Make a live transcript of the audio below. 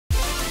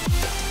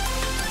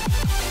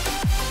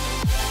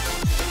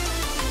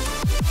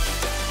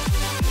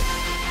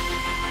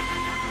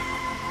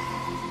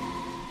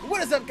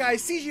What is up,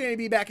 guys?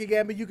 CGDannyB back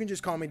again, but you can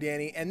just call me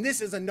Danny, and this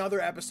is another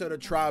episode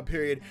of Trial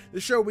Period, the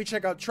show where we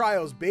check out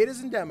trials,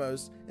 betas, and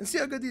demos, and see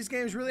how good these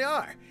games really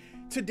are.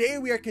 Today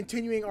we are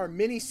continuing our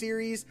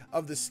mini-series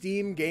of the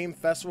Steam Game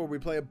Festival, where we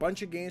play a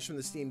bunch of games from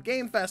the Steam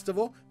Game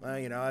Festival.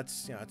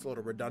 It's a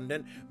little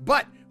redundant,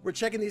 but we're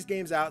checking these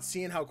games out,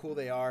 seeing how cool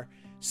they are.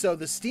 So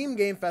the Steam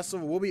Game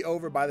Festival will be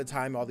over by the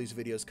time all these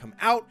videos come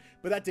out,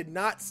 but that did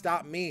not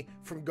stop me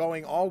from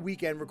going all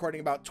weekend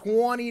recording about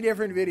 20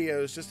 different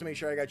videos just to make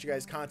sure I got you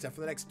guys content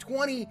for the next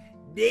 20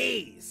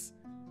 days.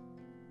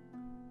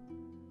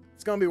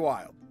 It's gonna be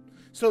wild.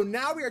 So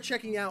now we are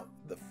checking out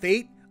The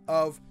Fate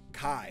of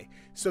Kai.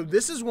 So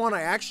this is one,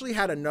 I actually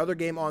had another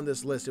game on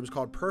this list. It was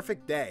called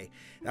Perfect Day.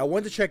 And I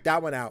wanted to check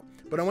that one out,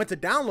 but I went to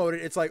download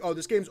it. It's like, oh,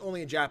 this game's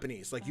only in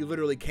Japanese. Like, you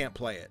literally can't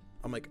play it.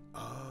 I'm like,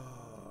 oh.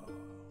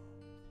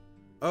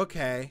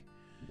 Okay,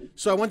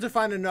 so I went to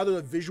find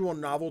another visual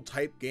novel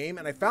type game,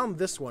 and I found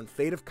this one,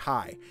 Fate of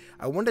Kai.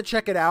 I wanted to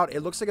check it out. It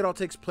looks like it all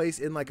takes place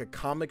in like a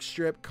comic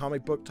strip,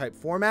 comic book type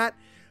format.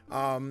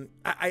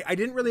 I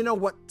didn't really know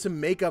what to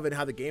make of it and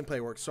how the gameplay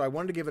works, so I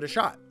wanted to give it a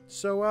shot.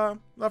 So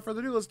without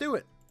further ado, let's do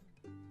it.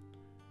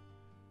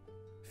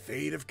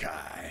 Fate of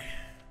Kai.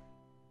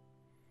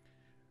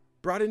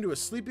 Brought into a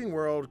sleeping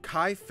world,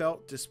 Kai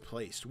felt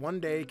displaced. One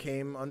day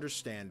came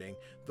understanding.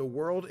 The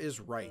world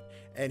is right,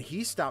 and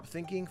he stopped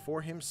thinking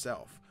for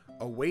himself.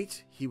 A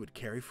weight he would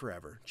carry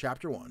forever.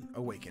 Chapter 1,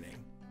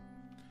 Awakening.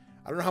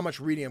 I don't know how much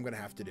reading I'm going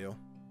to have to do.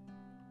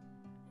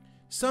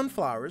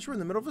 Sunflowers. We're in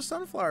the middle of a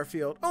sunflower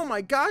field. Oh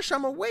my gosh,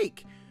 I'm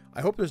awake.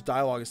 I hope there's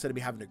dialogue instead of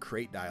me having to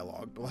create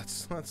dialogue, but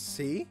let's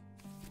see.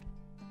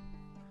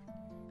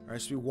 All right,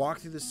 so we walk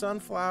through the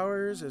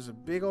sunflowers. There's a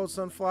big old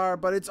sunflower,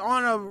 but it's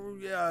on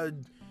a...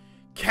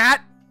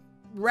 cat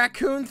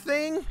raccoon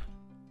thing.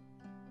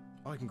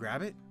 Oh, I can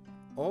grab it.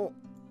 Oh,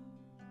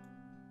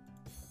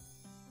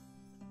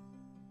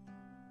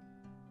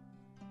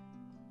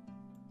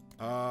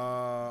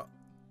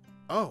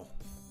 oh,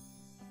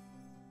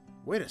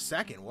 wait a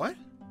second, what?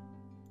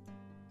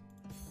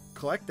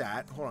 Collect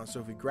that. Hold on.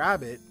 So if we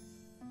grab it,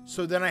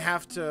 so then I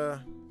have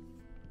to,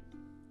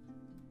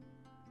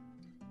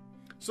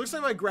 so it looks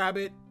like if I grab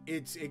it,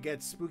 it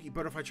gets spooky,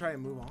 but if I try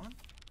and move on,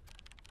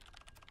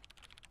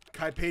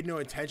 Kai paid no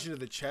attention to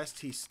the chest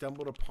he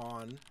stumbled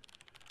upon.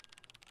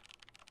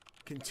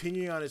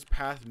 Continuing on his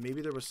path,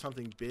 maybe there was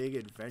something big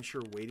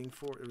adventure waiting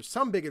for. There was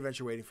some big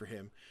adventure waiting for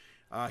him.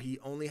 He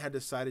only had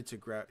decided to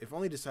grab. If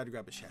only decided to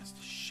grab a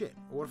chest. Shit.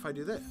 What if I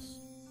do this?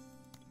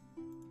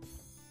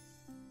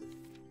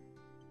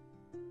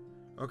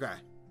 Okay.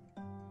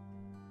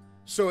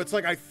 So it's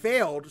like I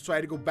failed, so I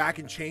had to go back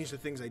and change the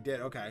things I did.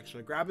 Okay. So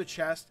I grabbed the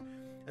chest,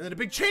 and then a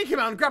big chain came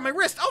out and grabbed my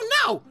wrist. Oh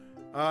no!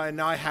 And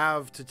now I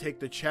have to take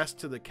the chest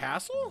to the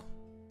castle?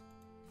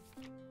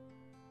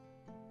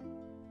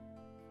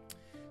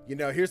 You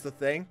know, here's the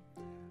thing.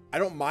 I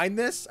don't mind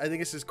this. I think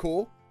this is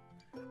cool.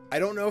 I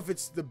don't know if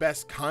it's the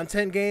best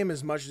content game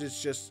as much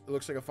as it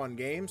looks like a fun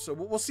game. So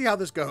we'll see how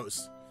this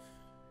goes.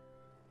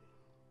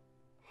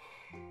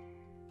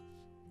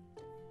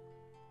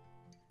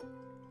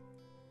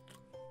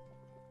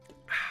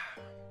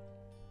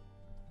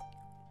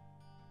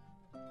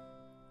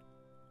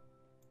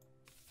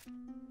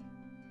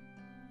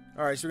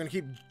 Alright, so we're going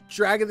to keep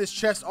dragging this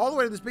chest all the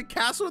way to this big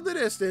castle in the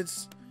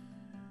distance.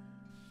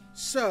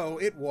 So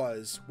it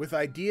was, with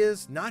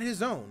ideas not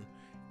his own,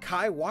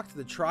 Kai walked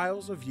the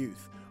trials of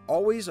youth,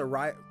 always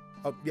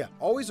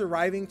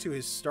arriving to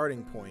his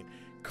starting point,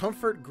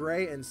 comfort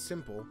gray and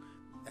simple,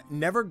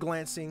 never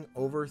glancing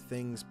over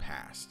things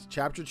past.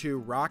 Chapter 2,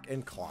 Rock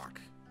and Clock.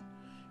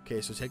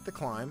 Okay, so take the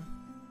climb.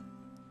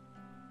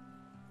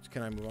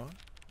 Can I move on?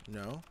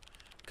 No.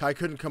 Kai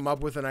couldn't come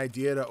up with an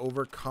idea to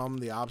overcome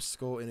the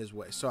obstacle in his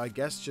way. So I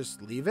guess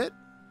just leave it?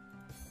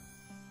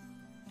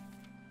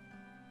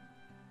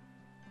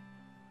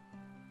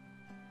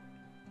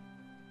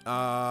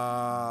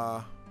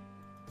 What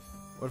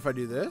if I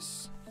do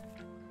this?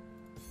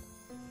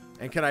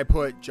 And can I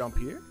put jump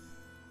here?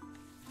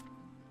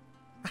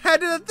 I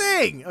did a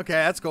thing! Okay,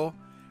 that's cool.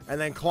 And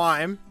then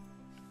climb.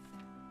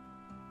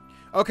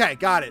 Okay,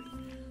 got it.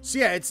 So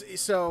yeah,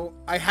 so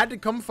I had to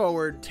come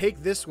forward,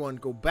 take this one,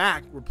 go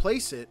back,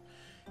 replace it.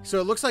 So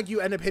it looks like you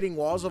end up hitting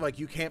walls of like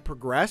you can't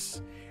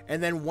progress.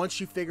 And then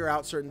once you figure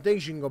out certain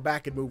things, you can go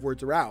back and move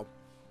words around.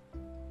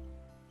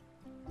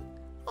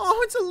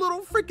 Oh, it's a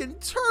little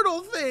freaking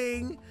turtle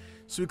thing.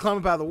 So we climb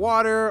up out of the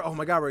water. Oh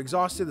my god, we're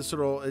exhausted. This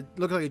little, it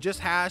looked like it just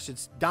hatched.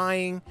 It's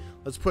dying.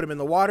 Let's put him in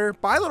the water.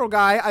 Bye, little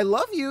guy. I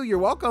love you. You're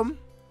welcome.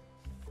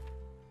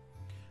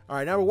 All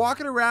right, now we're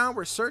walking around.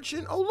 We're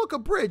searching. Oh, look, a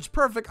bridge.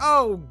 Perfect.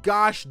 Oh,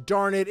 gosh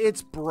darn it.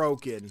 It's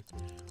broken.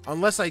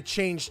 Unless I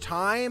change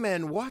time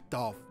and what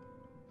the...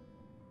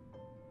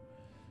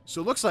 So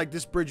it looks like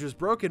this bridge was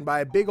broken by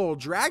a big old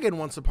dragon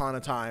once upon a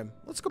time.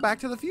 Let's go back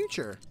to the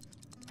future.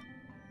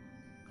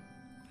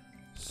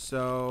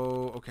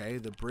 So, okay,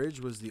 the bridge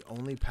was the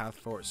only path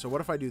forward. So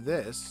what if I do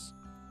this?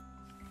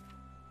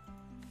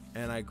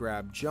 And I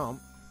grab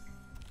jump.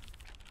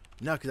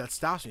 No, because that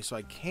stops me, so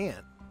I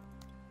can't.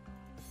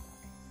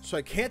 So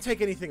I can't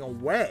take anything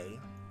away.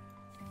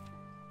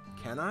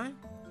 Can I?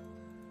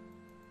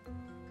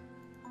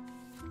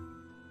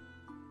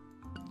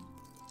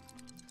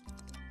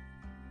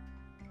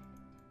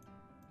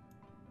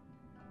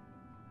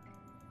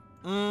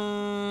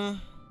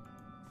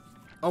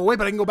 Oh, wait,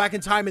 but I can go back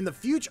in time in the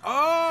future.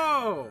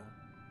 Oh!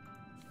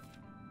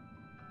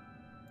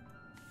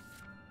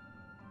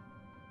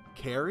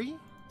 Carry?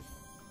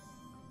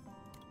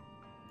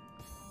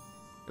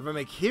 If I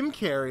make him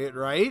carry it,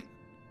 right?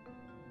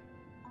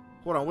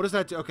 Hold on, what does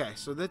that do? Okay,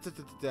 so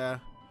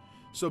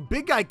so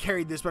big guy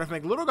carried this, but if I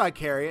make little guy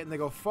carry it and they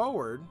go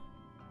forward,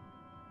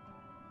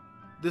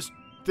 this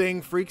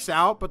thing freaks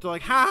out, but they're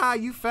like, ha ha,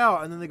 you fell.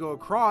 And then they go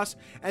across,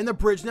 and the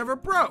bridge never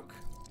broke.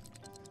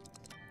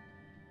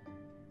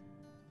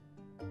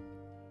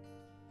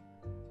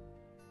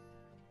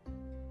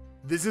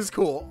 This is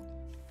cool.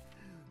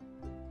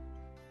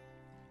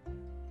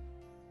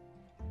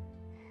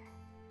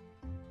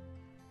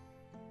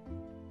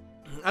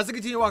 As I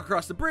continue to walk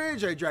across the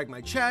bridge, I drag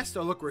my chest.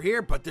 Oh, look, we're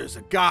here, but there's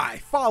a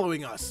guy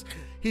following us.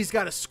 He's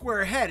got a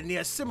square head, and he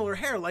has similar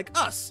hair like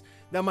us.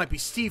 That might be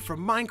Steve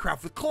from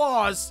Minecraft with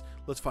claws.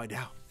 Let's find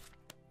out.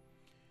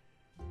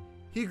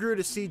 He grew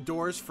to see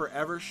doors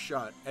forever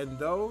shut, and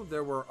though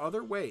there were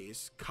other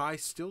ways, Kai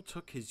still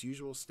took his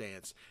usual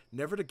stance,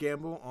 never to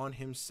gamble on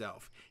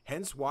himself,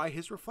 hence why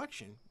his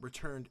reflection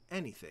returned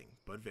anything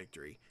but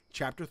victory.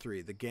 Chapter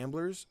 3, The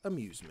Gambler's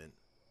Amusement.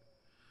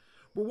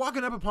 We're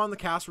walking up upon the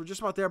castle, we're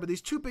just about there, but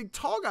these two big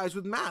tall guys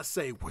with masks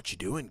say, "What you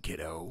doing,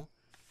 kiddo?"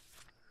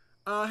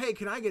 Hey,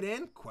 can I get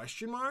in?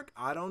 Question mark?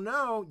 I don't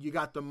know. You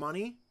got the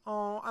money?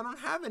 Oh, I don't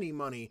have any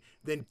money.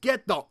 Then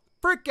get the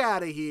frick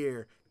out of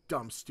here.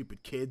 Dumb,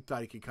 stupid kid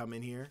thought he could come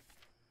in here.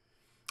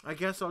 I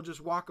guess I'll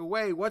just walk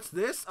away. What's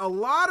this? A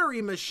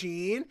lottery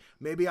machine.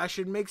 Maybe I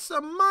should make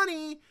some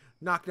money.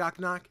 Knock,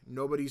 knock, knock.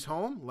 Nobody's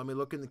home. Let me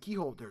look in the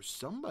keyhole. There's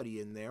somebody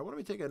in there. Why don't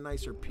we take a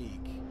nicer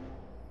peek?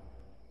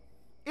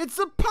 It's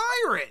a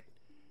pirate.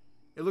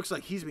 It looks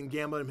like he's been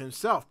gambling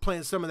himself,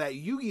 playing some of that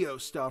Yu-Gi-Oh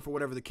stuff or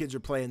whatever the kids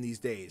are playing these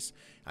days.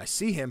 I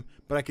see him,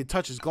 but I could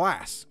touch his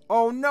glass.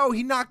 Oh no,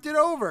 he knocked it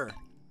over.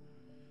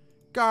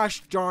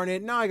 Gosh darn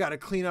it, now I gotta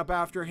clean up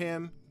after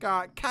him.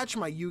 God, catch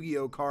my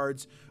Yu-Gi-Oh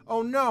cards.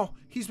 Oh no,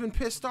 he's been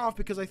pissed off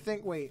because I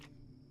think, wait.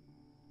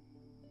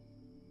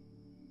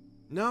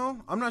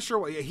 No, I'm not sure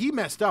what, he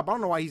messed up. I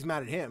don't know why he's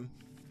mad at him.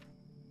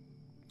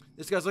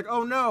 This guy's like,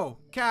 oh no,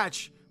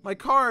 catch my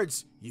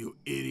cards. You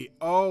idiot.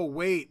 Oh,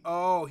 wait.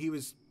 Oh, he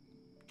was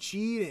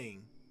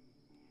cheating.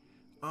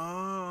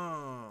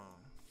 Oh.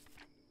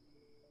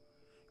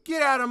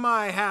 Get out of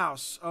my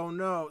house. Oh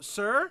no.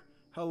 Sir?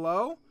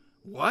 Hello?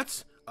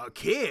 What? A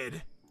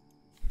kid?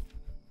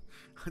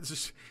 It's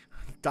just,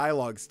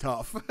 dialogue's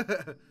tough.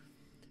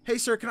 Hey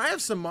sir, can I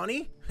have some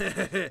money?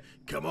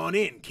 Come on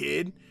in,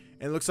 kid.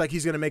 And it looks like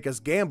he's gonna make us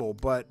gamble,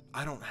 but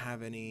I don't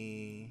have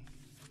any.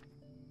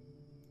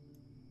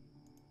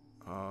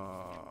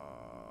 I'm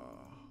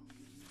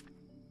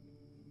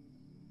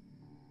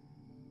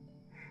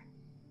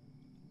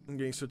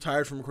getting so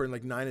tired from recording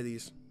like 9 of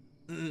these.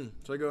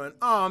 So I go in,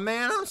 oh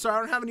man, I'm sorry, I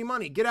don't have any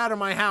money. Get out of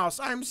my house.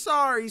 I'm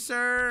sorry,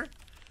 sir.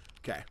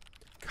 Okay.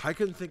 I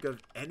couldn't think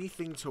of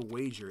anything to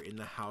wager in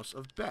the house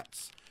of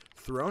bets.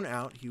 Thrown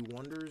out, he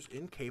wonders,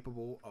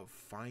 incapable of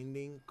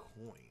finding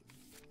coin.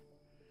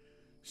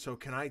 So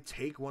can I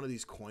take one of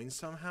these coins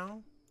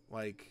somehow?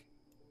 Like...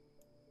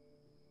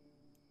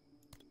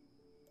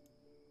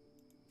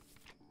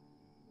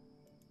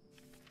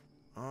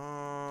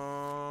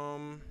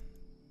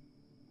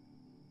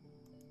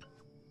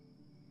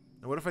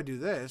 Now what if I do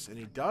this and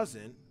he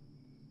doesn't?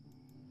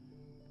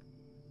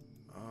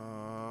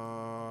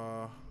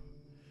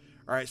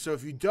 Alright, so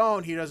if you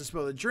don't, he doesn't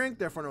spill the drink,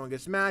 therefore no one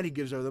gets mad. He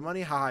gives over the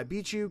money. Haha, I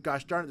beat you.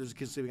 Gosh darn it, there's a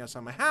kid sleeping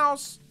outside my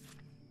house.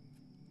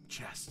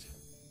 Chest.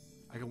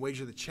 I can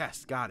wager the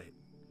chest. Got it.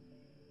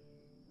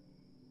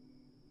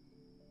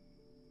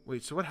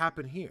 Wait, so what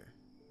happened here?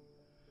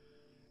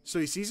 So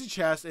he sees a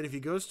chest, and if he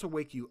goes to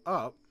wake you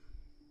up...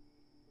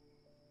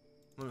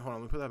 Hold on,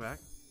 let me put that back.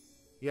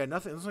 Yeah,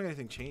 nothing. It looks like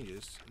anything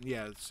changes.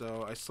 Yeah,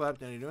 so I slept,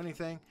 didn't do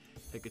anything.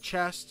 Take a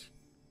chest.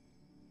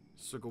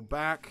 Circle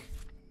back.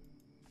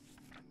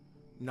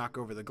 Knock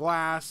over the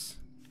glass.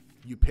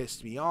 You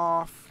pissed me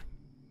off.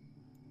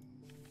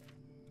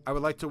 I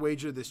would like to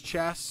wager this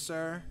chest,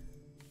 sir.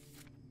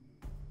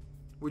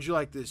 Would you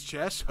like this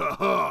chest?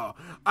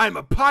 I'm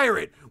a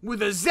pirate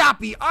with a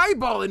zappy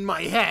eyeball in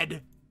my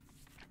head.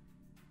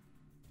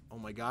 Oh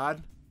my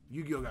god.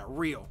 Yu-Gi-Oh got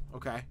real.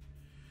 Okay.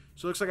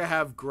 So it looks like I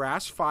have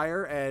grass,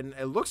 fire, and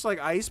it looks like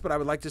ice, but I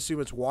would like to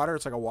assume it's water.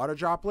 It's like a water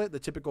droplet, the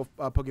typical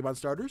Pokemon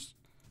starters.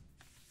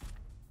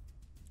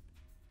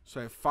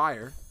 So I have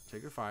fire.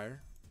 Take your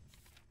fire.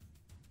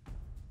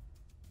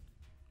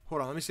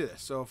 Hold on, let me see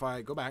this. So if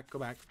I go back,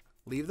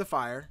 leave the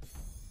fire.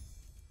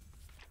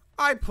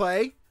 I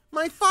play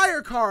my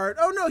fire card.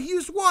 Oh no, he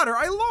used water.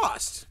 I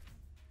lost.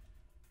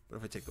 But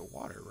if I take the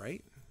water,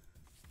 right?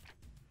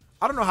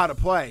 I don't know how to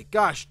play.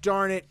 Gosh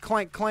darn it.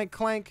 Clank, clank,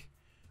 clank.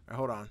 All right,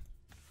 hold on.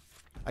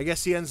 I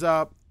guess he ends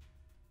up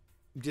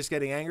just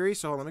getting angry.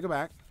 So hold on, let me go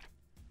back.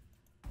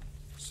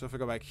 So if I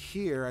go back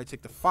here, I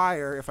take the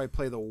fire. If I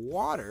play the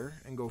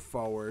water and go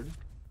forward.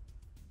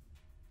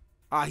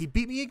 He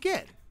beat me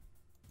again.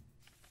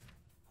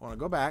 I want to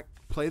go back,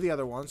 play the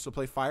other one. So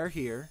play fire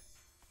here.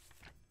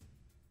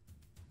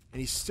 And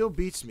he still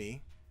beats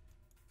me.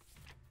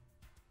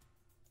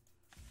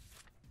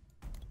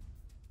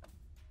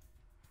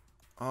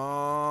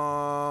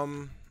 Let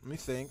me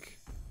think.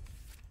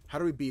 How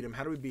do we beat him?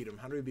 How do we beat him?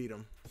 How do we beat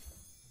him?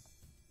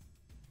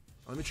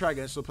 Let me try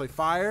again. So play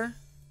fire.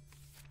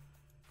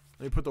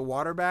 Let me put the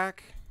water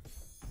back.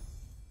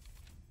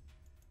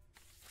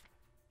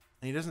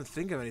 And he doesn't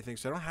think of anything,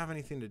 so I don't have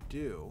anything to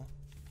do.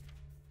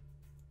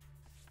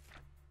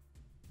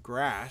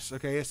 Grass.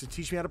 Okay, he has to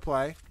teach me how to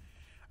play.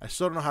 I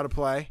still don't know how to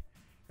play.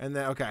 And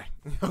then, okay.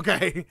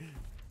 Okay.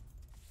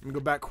 Let me go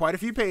back quite a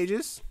few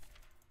pages.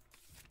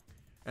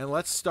 And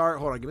let's start.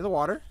 Hold on, give me the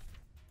water.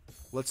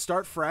 Let's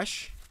start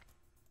fresh.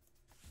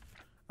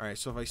 Alright,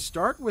 so if I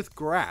start with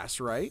grass,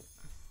 right?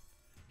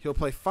 He'll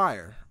play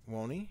fire,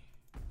 won't he?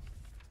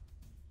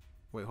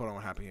 Wait, hold on,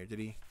 what happened here? Did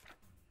he?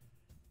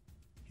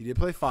 He did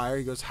play fire.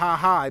 He goes, ha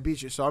ha, I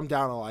beat you, so I'm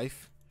down a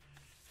life.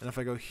 And if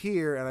I go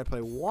here and I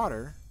play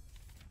water,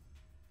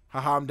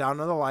 haha, I'm down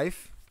another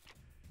life.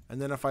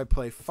 And then if I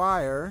play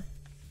fire,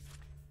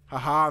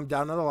 haha, I'm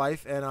down another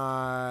life, and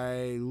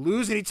I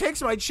lose, and he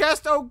takes my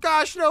chest. Oh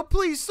gosh, no,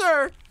 please,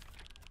 sir.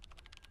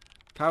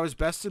 Kai was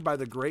bested by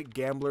the great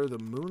gambler. The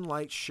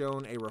moonlight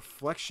shone a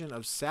reflection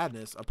of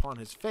sadness upon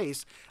his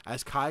face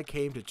as Kai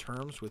came to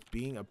terms with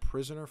being a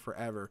prisoner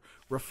forever.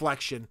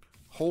 Reflection.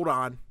 Hold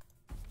on.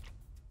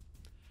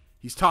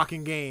 He's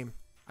talking game,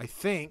 I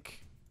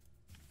think.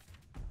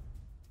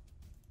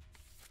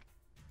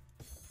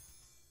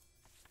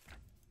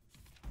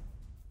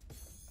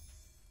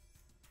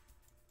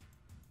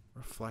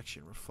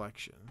 Reflection,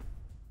 reflection.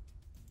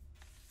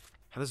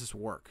 How does this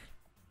work?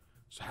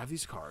 So I have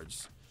these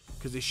cards.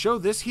 Because they show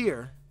this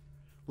here.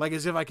 Like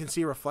as if I can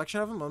see a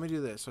reflection of them. Let me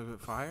do this. So if it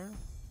fire.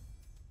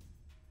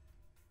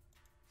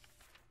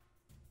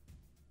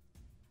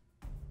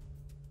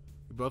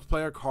 We both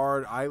play our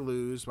card. I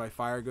lose. My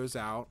fire goes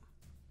out.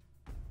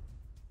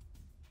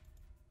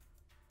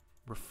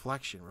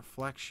 Reflection,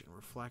 reflection,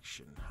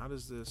 reflection. How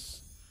does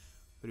this...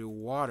 I do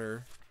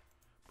water.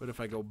 But if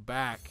I go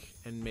back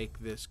and make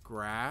this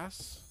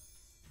grass...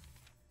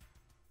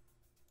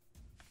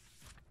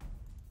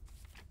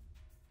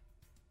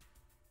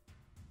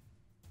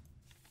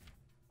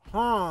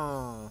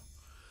 Huh.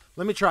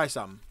 Let me try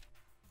something.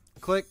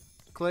 Click,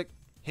 click,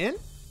 hint?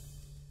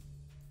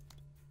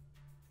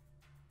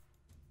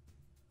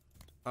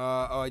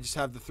 Oh, I just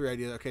have the 3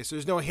 ideas. Okay, so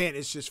there's no hint.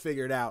 It's just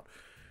figured out.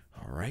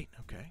 All right,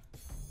 okay.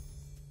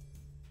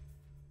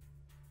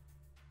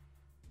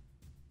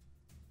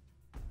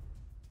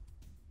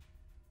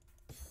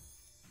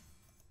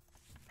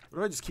 What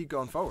do I just keep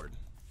going forward?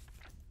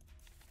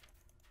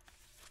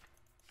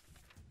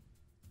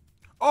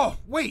 Oh,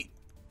 wait.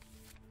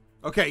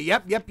 Okay,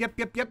 yep.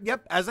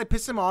 As I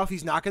piss him off,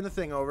 he's knocking the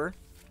thing over.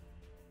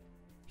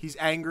 He's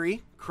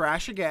angry.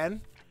 Crash again.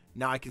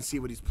 Now I can see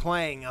what he's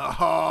playing.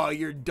 Oh,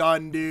 you're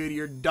done, dude.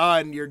 You're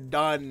done. You're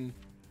done.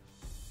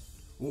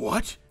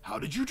 What? How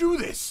did you do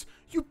this?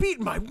 You beat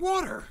my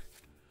water.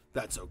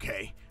 That's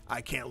okay.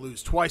 I can't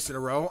lose twice in a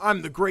row.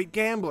 I'm the great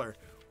gambler.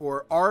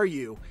 Or are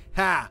you?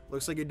 Ha!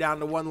 Looks like you're down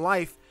to 1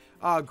 life.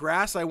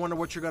 Grass, I wonder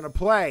what you're gonna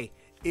play.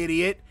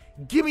 Idiot.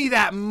 Give me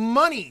that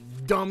money,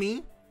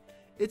 dummy.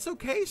 It's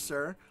okay,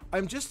 sir.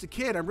 I'm just a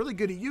kid. I'm really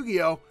good at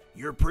Yu-Gi-Oh!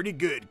 You're pretty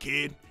good,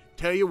 kid.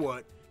 Tell you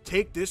what,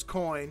 take this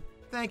coin.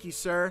 Thank you,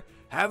 sir.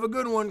 Have a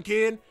good one,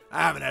 kid.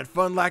 I haven't had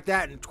fun like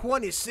that in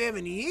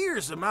 27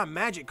 years of my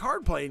magic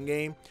card playing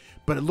game.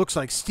 But it looks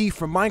like Steve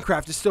from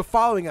Minecraft is still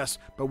following us,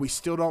 but we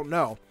still don't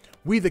know.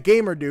 We the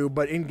gamer do,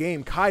 but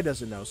in-game Kai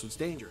doesn't know, so it's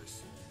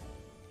dangerous.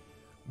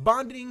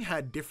 Bonding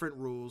had different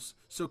rules,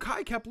 so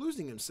Kai kept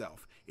losing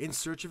himself in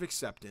search of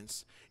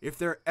acceptance. If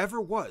there ever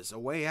was a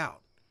way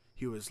out,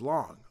 he was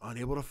long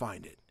unable to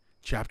find it.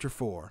 Chapter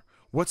 4.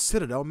 What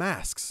Citadel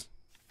Masks?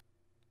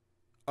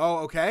 Oh,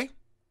 okay.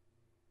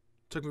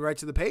 Took me right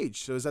to the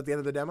page. So is that the end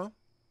of the demo?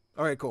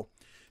 All right, cool.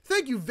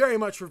 Thank you very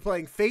much for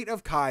playing Fate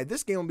of Kai.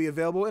 This game will be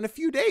available in a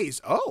few days.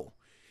 Oh.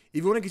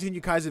 If you want to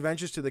continue Kai's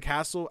adventures to the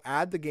castle,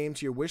 add the game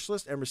to your wish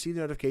list and receive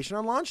the notification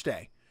on launch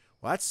day.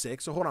 Well, that's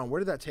sick. So hold on. Where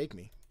did that take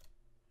me?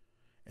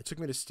 It took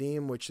me to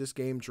Steam, which this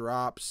game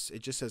drops.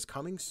 It just says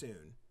coming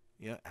soon.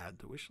 Yeah, add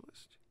the wish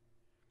list.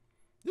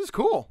 This is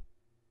cool.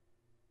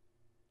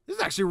 This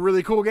is actually a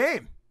really cool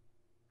game.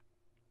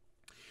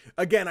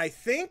 Again, I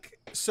think,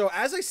 so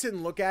as I sit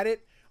and look at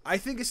it, I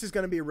think this is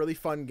going to be a really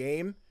fun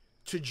game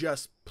to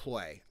just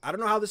play. I don't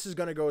know how this is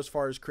going to go as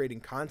far as creating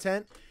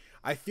content.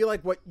 I feel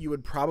like what you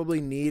would probably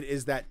need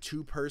is that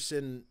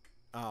 2-person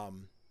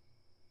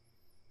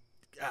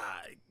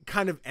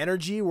kind of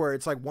energy where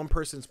it's like one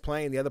person's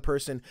playing, the other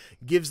person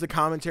gives the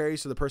commentary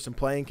so the person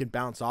playing can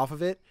bounce off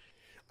of it.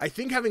 I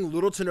think having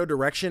little to no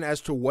direction as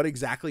to what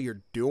exactly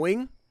you're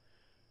doing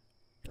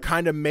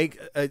kind of make,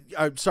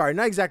 sorry,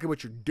 not exactly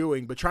what you're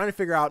doing, but trying to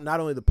figure out not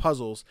only the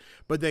puzzles,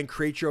 but then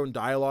create your own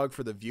dialogue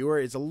for the viewer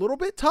is a little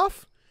bit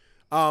tough.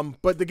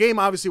 But the game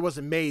obviously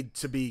wasn't made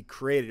to be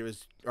created.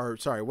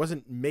 It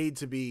wasn't made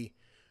to be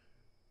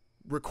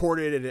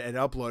recorded and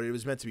uploaded. It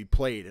was meant to be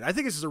played. And I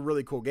think this is a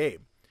really cool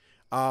game.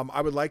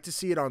 I would like to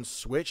see it on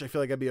Switch. I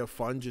feel like it'd be a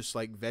fun, just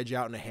like veg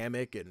out in a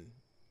hammock and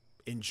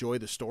enjoy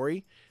the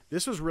story.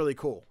 This was really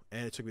cool.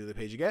 And it took me to the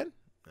page again.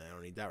 I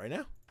don't need that right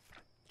now.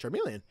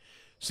 Charmeleon.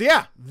 So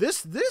yeah,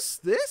 this,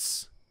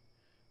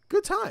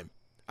 good time.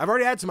 I've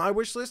already added to my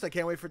wish list. I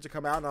can't wait for it to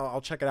come out, and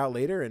I'll check it out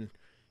later. And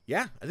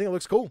yeah, I think it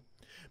looks cool.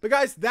 But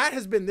guys, that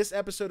has been this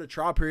episode of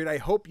Trial Period. I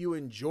hope you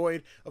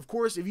enjoyed. Of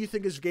course, if you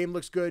think this game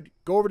looks good,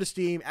 go over to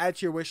Steam, add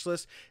to your wish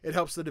list. It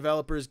helps the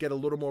developers get a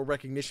little more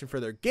recognition for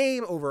their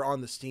game over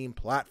on the Steam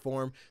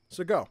platform.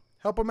 So go,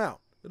 help them out.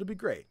 It'll be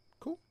great.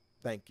 Cool.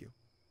 Thank you.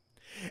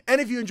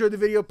 And if you enjoyed the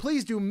video,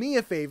 please do me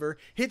a favor,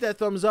 hit that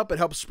thumbs up. It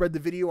helps spread the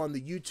video on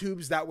the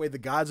YouTubes. That way the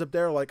gods up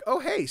there are like, oh,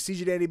 hey,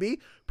 CGDannyB,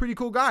 pretty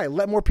cool guy.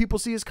 Let more people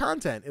see his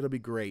content. It'll be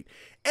great.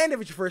 And if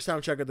it's your first time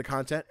checking out the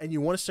content and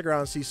you want to stick around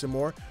and see some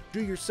more,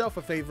 do yourself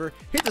a favor,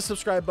 hit the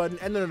subscribe button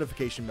and the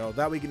notification bell.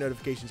 That way you get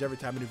notifications every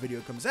time a new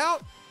video comes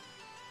out.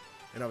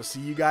 And I will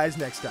see you guys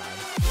next time.